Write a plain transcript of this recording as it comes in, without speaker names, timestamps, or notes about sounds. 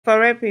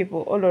Correct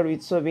people, Olori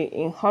Tobi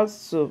in hot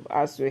soup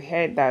as we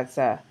heard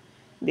that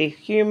the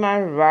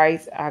human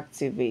rights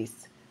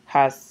activist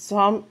has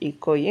some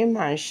ikoyi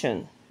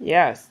mansion,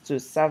 yes, to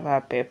serve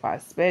her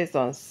papers based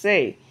on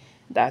say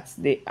that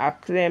they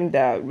acclaim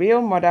the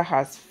real mother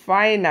has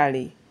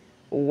finally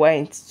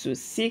went to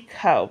seek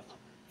help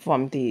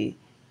from the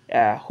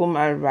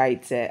human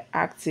rights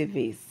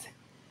activists,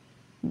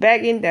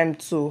 begging them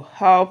to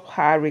help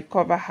her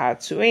recover her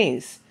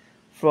twins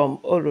from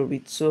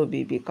Olori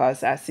Tobi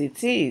because as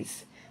it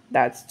is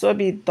that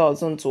Tobi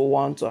doesn't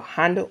want to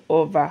hand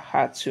over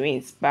her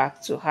twins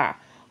back to her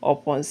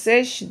upon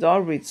say she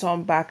don't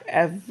return back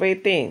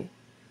everything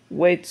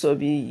wey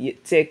Tobi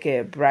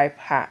take bribe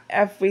her,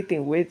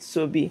 everything wey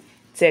Tobi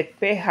take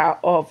pay her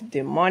off,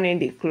 the money,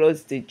 the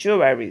clothes, the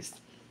jewelries,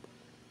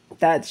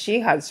 that she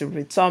has to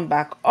return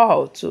back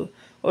all to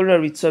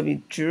Olori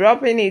Tobi,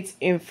 dropping it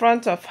in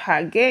front of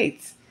her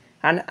gate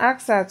and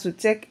asked her to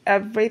take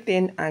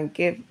everything and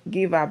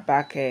give her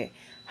back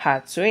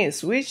her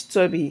twins, which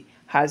Tobi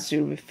has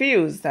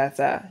refused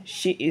that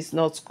she is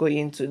not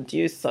going to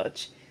do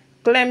such,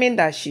 claiming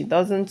that she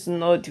doesn't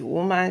know the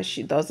woman,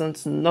 she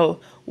doesn't know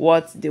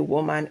what the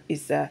woman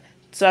is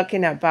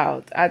talking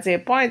about. At a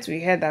point,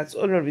 we heard that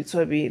Olori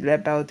Tobi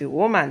labeled the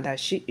woman that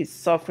she is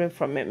suffering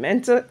from a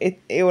mental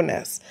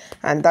illness,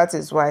 and that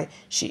is why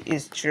she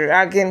is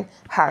dragging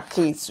her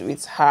kids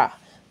with her.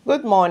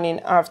 Good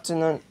morning,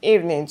 afternoon,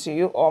 evening to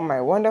you all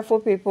my wonderful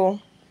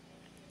people.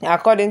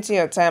 According to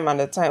your time and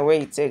the time where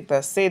you take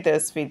to see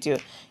this video,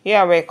 you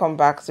are welcome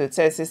back to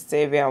Texas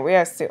TV, and we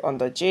are still on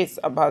the gist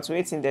about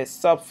waiting the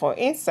stop for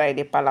inside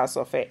the palace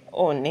of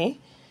Ooni.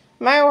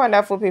 My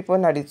wonderful people,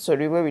 now the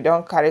story where we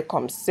don't carry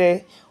come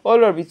say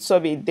Olori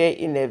Tobi dey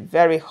in a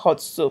very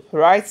hot soup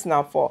right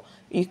now for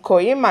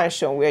Ikoyi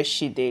mansion where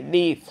she dey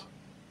live.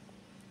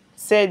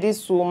 Say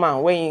this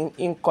woman when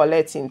in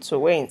collecting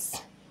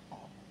twins,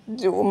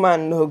 the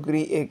woman no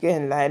gree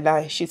again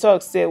like she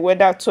talks say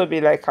whether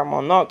Tobi like am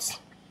or not,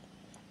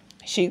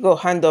 she go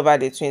hand over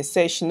the twins.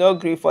 Say she no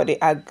gree for the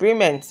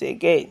agreement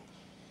again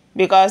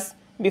because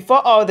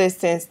before all these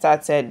things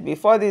started,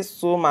 before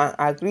this woman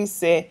agree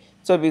say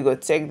Tobi go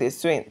take the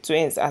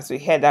twins, as we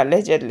heard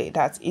allegedly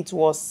that it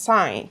was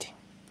signed.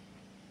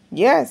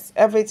 Yes,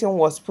 everything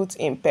was put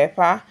in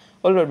paper.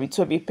 Olori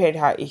Tobi paid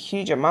her a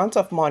huge amount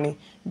of money,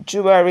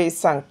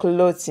 jewelries and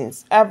clothing,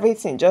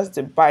 everything just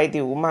to buy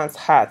the woman's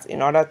heart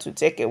in order to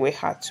take away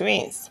her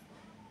twins.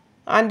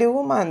 And the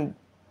woman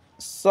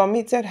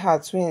submitted her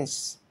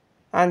twins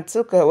and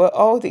took away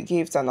all the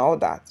gifts and all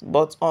that.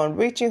 But on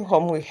reaching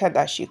home, we heard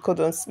that she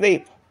couldn't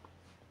sleep.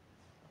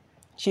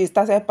 She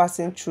started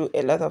passing through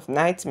a lot of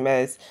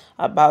nightmares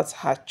about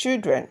her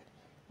children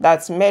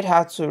that made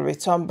her to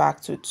return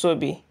back to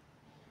Tobi,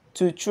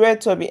 to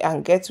trade Tobi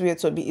and get where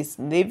Tobi is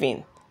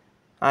living.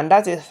 And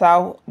that is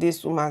how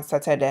this woman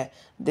started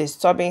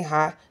disturbing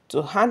her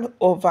to hand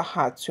over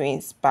her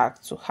twins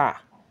back to her,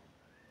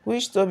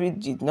 which Tobi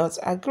did not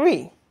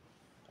agree.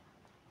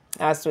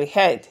 As we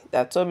heard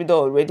that Tobi don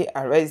already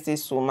arrest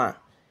this woman.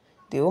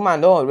 The woman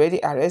don already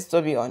arrest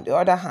Tobi. On the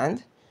other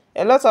hand,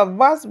 a lot of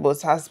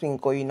gbas has been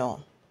going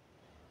on,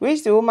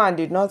 which the woman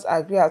did not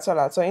agree at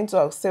all. Im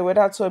talk say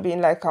whether Tobi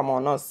like am or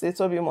not, say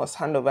Tobi must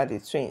hand over the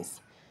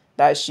twins,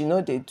 that she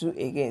no dey do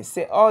again.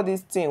 Say all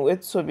this thing wey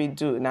Tobi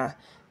do na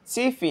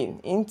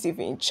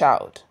thieving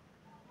child.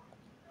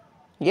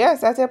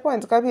 Yes, at a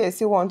point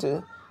Kabiyesi want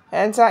to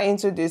enter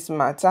into this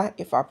matter.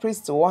 If a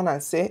priest warn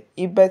and say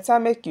e better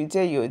make you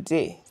dey your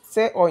day,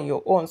 say on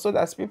your own, so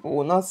that people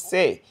will not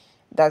say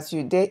that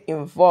you dey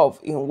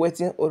involved in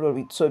wetin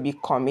Olori Tobi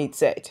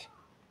committed.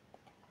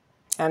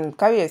 And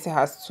Kabiyesi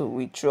has to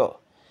withdraw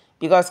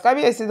because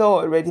Kabiyesi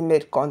don already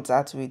made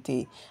contact with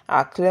the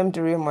acclaimed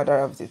real mother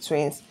of the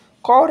twins,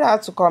 called her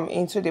to come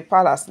into the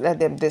palace, let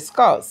them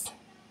discuss.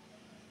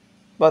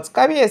 But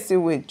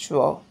Kabiyesi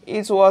withdrew.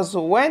 It was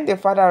when the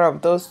father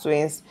of those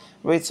twins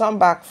returned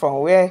back from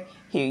where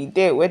he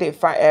dey, where they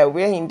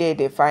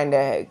find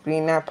a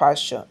greener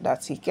pasture,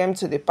 that he came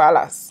to the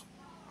palace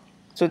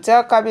to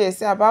tell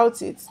Kabiyesi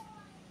about it,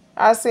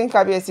 asking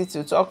Kabiyesi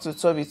to talk to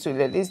Tobi to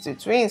release the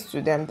twins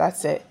to them.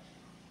 That's it.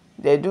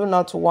 They do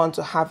not want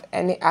to have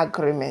any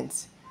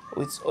agreement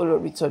with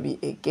Olori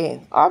Tobi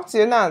again. Up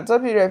till now,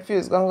 Tobi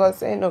refused. Gongo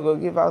say no go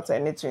give out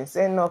any twins.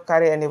 Say no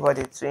carry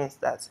anybody twins.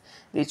 That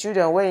the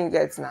children wey im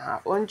get na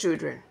her own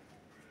children.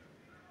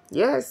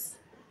 Yes,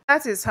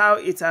 that is how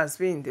it has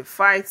been. The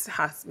fight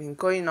has been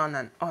going on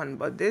and on.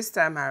 But this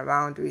time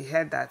around, we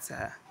heard that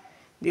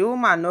the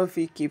woman no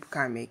fit keep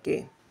calm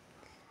again.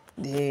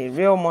 The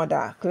real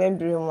mother,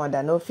 claimed real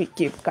mother, no fit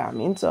keep calm.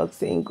 Im talk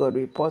say im go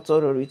report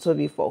Olori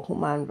Tobi for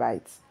human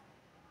rights.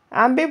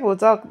 And people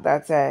talk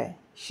that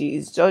she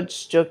is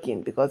just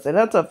joking because a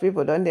lot of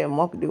people don't they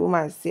mock the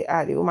woman, say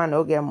the woman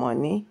no get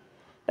money.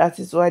 That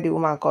is why the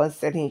woman can't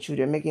sell him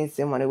children, making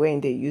some money when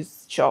they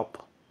use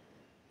shop.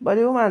 But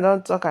the woman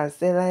don't talk and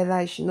say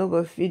like she no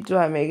go feed to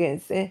am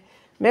again. Say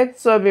make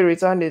Tobi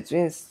return the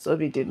twins.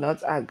 Tobi did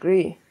not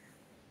agree.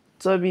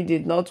 Tobi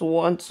did not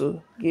want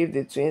to give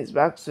the twins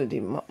back to the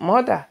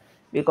mother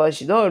because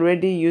she don't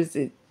already use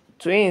the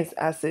twins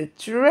as a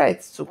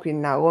threat to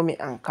Queen Naomi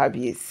and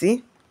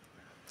Kabiyesi.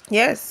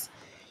 Yes,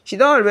 she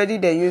don already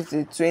dey use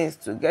the twins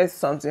to get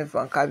something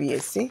from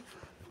Kabiyesi,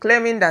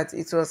 claiming that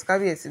it was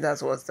Kabiyesi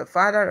that was the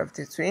father of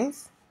the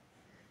twins.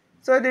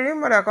 So the real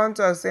mother come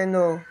to us say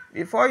no,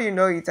 before you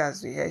know it,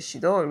 as we heard, she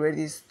don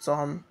already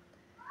storm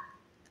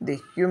the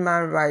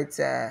human rights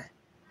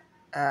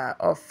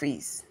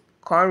office,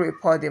 come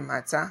report the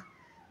matter.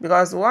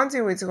 Because one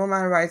thing with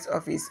human rights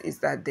office is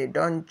that they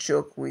don't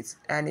joke with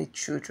any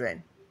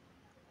children.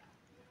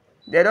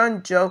 They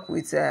don't joke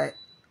with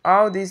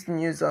all this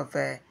news of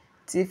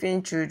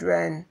thieving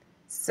children,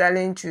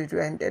 selling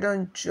children. They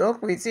don't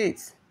joke with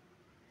it.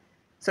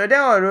 So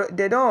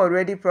they don't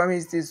already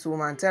promise this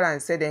woman, tell her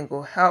and say they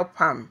go help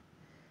am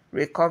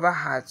recover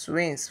her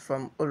twins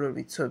from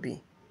Olori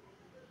Tobi.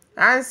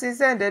 And since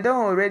then, they don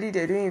already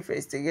dey do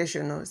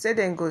investigation. Say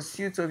dem go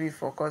sue Tobi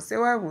for court. Say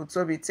why would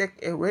Tobi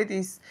take away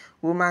this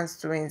woman's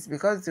twins?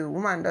 Because the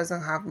woman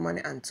doesn't have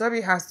money and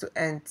Tobi has to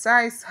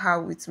entice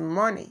her with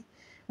money,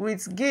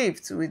 with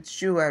gifts, with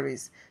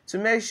jewelries, to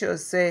make sure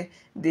say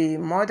the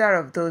mother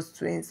of those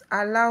twins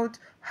allowed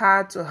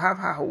her to have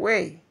her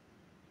way.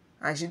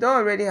 And she don't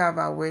already have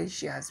her way.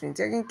 She has been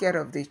taking care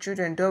of the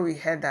children, though we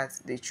heard that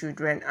the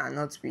children are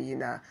not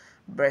being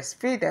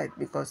breastfeeded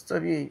because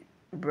Tobi's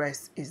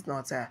breast is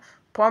not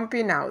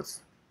pumping out.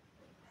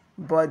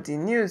 But the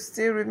news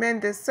still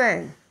remained the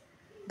same,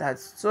 that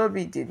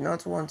Tobi did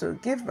not want to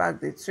give back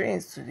the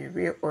twins to the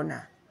real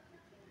owner,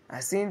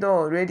 as he don't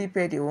already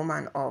pay the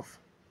woman off.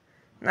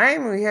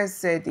 Now we hear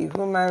say the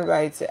human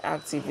rights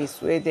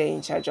activists were there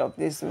in charge of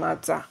this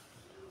matter.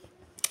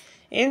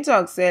 Im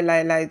talk say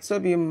like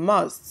Tobi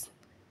must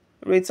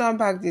return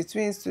back the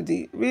twins to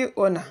the real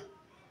owner,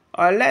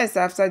 unless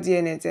after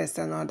DNA test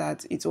and all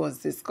that, it was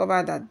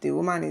discovered that the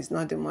woman is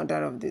not the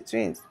mother of the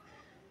twins,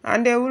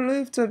 and they will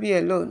leave Tobi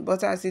alone.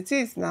 But as it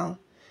is now,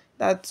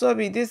 that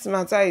Tobi, this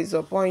matter is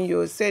upon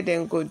you, say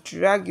dem go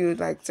drag you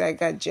like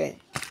tiger Jane.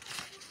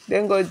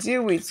 Dem go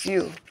deal with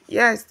you.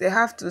 Yes, they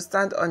have to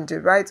stand on the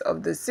right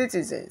of the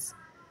citizens.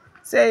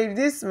 Say if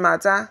this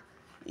matter,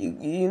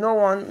 you no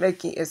wan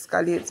make it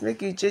escalate,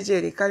 make you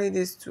jejely carry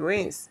these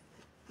twins,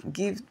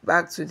 give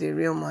back to the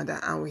real mother.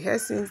 And we heard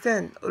since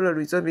then,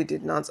 Olori Tobi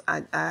did not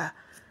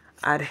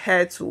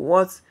adhere to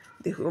what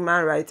the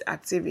human rights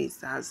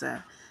activist has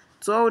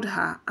told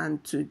her.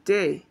 And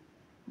today,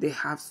 they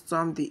have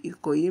stormed the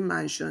Ikoyi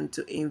mansion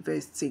to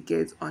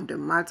investigate on the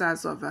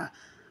matters of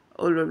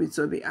Olori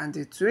Tobi and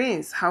the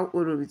twins, how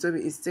Olori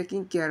Tobi is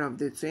taking care of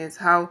the twins,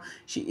 how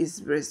she is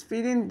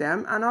breastfeeding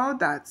them and all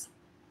that,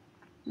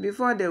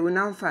 before they will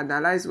now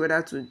finalize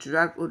whether to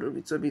drag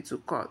Olori Tobi to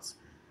court.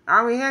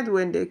 And we heard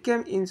when they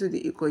came into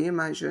the Ikoyi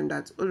mansion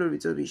that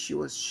Olori Tobi, she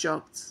was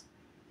shocked.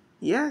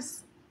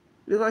 Yes,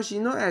 because she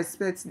no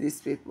expect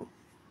these people.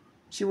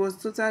 She was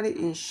totally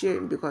in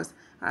shame because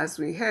as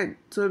we heard,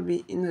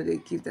 Tobi, they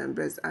give them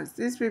breast. As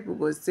these people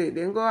go say,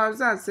 then go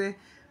observe, say,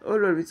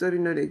 Olori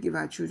Tobi, they give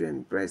her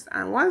children breast.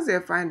 And once they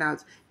find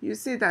out, you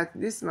see that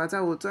this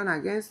matter will turn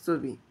against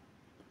Tobi.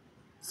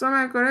 So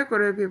my correct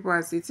people,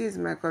 as it is,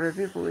 my correct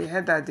people, we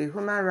heard that the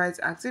human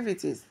rights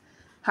activities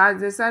has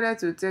decided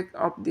to take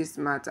up this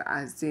matter,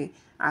 as the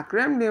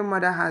Kremlin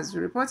mother has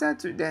reported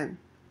to them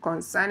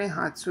concerning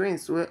her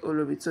twins where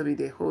Olori Tobi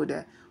they hold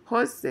a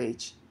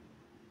hostage,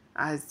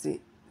 as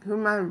the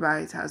human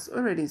rights has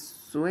already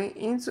swung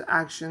into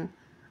action.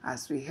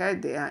 As we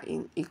heard, they are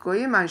in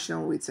Ikoyi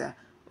mansion with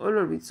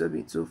Olori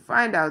Tobi to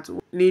find out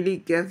who Lily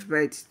gave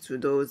birth to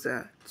those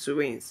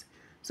twins.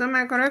 So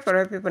my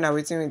correct people, now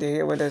waiting with the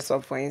hear what is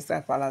up for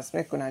inside palace.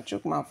 Make una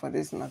chook mouth for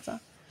this matter.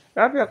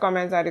 Drop your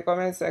comments at the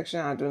comment section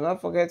and do not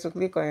forget to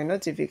click on your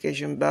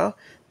notification bell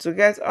to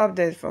get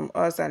updates from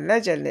us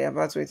allegedly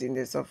about waiting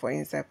this up for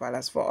inside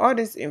palace. For all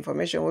this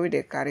information, we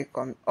they carry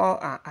come all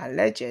are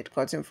alleged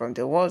gotten from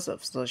the walls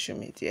of social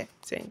media.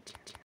 Thank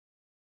you.